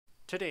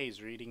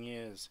Today's reading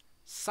is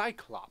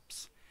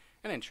Cyclops,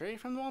 an entry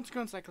from the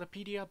Monster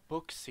Encyclopedia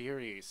book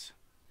series.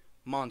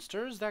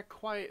 Monsters that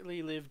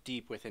quietly live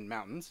deep within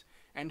mountains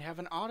and have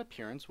an odd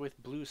appearance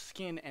with blue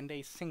skin and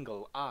a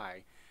single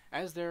eye.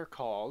 As they're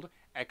called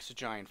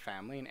X-Giant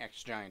family and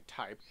X-Giant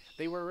type,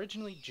 they were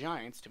originally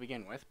giants to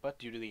begin with, but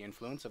due to the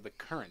influence of the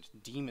current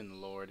Demon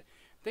Lord,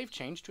 they've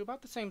changed to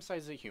about the same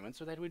size as a human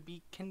so that it would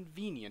be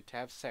convenient to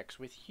have sex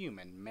with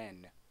human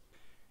men.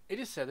 It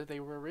is said that they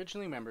were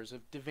originally members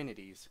of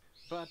divinities,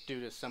 but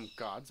due to some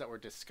gods that were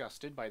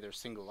disgusted by their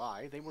single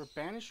eye, they were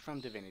banished from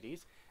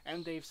divinities,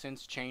 and they've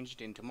since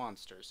changed into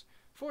monsters.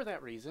 For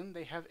that reason,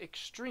 they have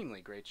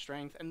extremely great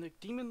strength, and the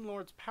Demon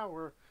Lord's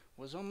power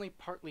was only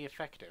partly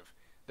effective.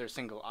 Their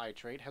single eye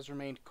trait has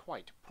remained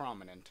quite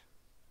prominent.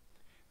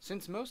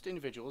 Since most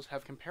individuals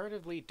have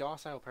comparatively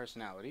docile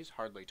personalities,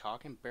 hardly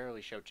talk, and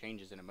barely show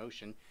changes in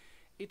emotion,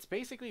 it's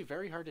basically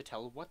very hard to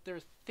tell what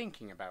they're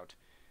thinking about.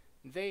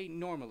 They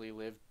normally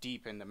live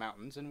deep in the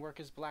mountains and work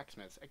as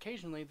blacksmiths.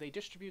 Occasionally, they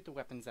distribute the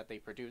weapons that they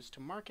produce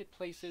to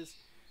marketplaces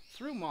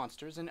through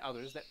monsters and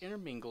others that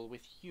intermingle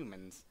with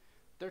humans.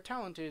 Their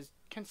talent is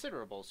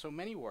considerable, so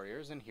many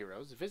warriors and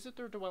heroes visit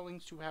their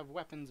dwellings to have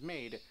weapons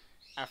made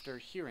after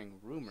hearing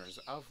rumors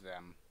of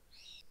them.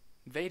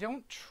 They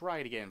don't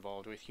try to get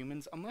involved with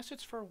humans unless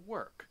it's for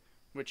work,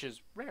 which is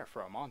rare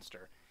for a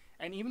monster.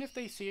 And even if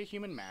they see a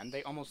human man,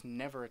 they almost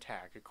never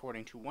attack.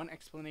 According to one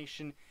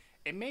explanation,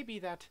 it may be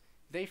that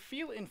they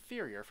feel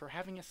inferior for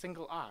having a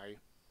single eye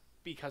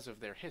because of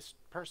their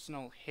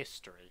personal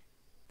history.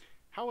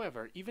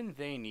 However, even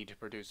they need to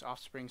produce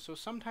offspring, so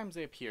sometimes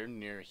they appear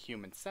near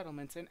human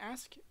settlements and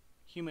ask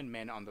human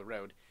men on the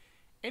road,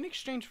 "In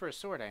exchange for a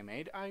sword I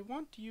made, I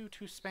want you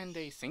to spend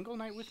a single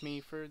night with me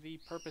for the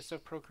purpose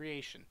of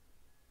procreation."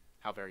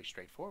 How very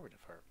straightforward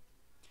of her.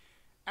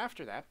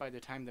 After that, by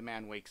the time the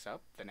man wakes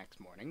up the next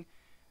morning,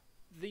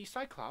 the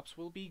Cyclops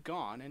will be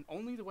gone and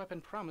only the weapon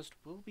promised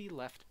will be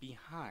left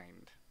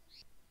behind.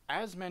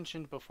 As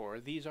mentioned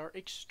before, these are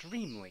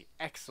extremely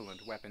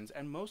excellent weapons,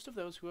 and most of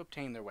those who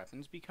obtain their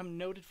weapons become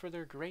noted for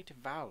their great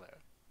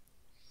valor.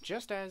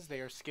 Just as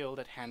they are skilled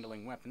at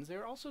handling weapons, they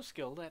are also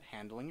skilled at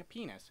handling a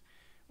penis,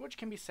 which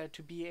can be said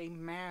to be a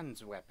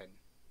man's weapon.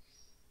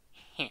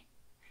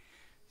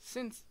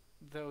 Since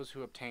those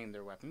who obtain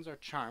their weapons are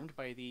charmed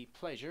by the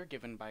pleasure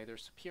given by their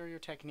superior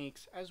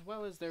techniques, as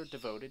well as their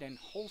devoted and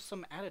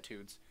wholesome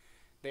attitudes,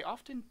 they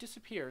often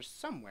disappear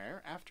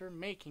somewhere after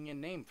making a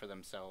name for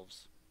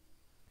themselves.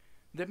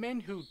 The men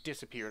who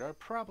disappeared are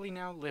probably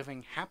now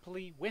living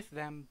happily with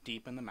them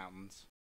deep in the mountains.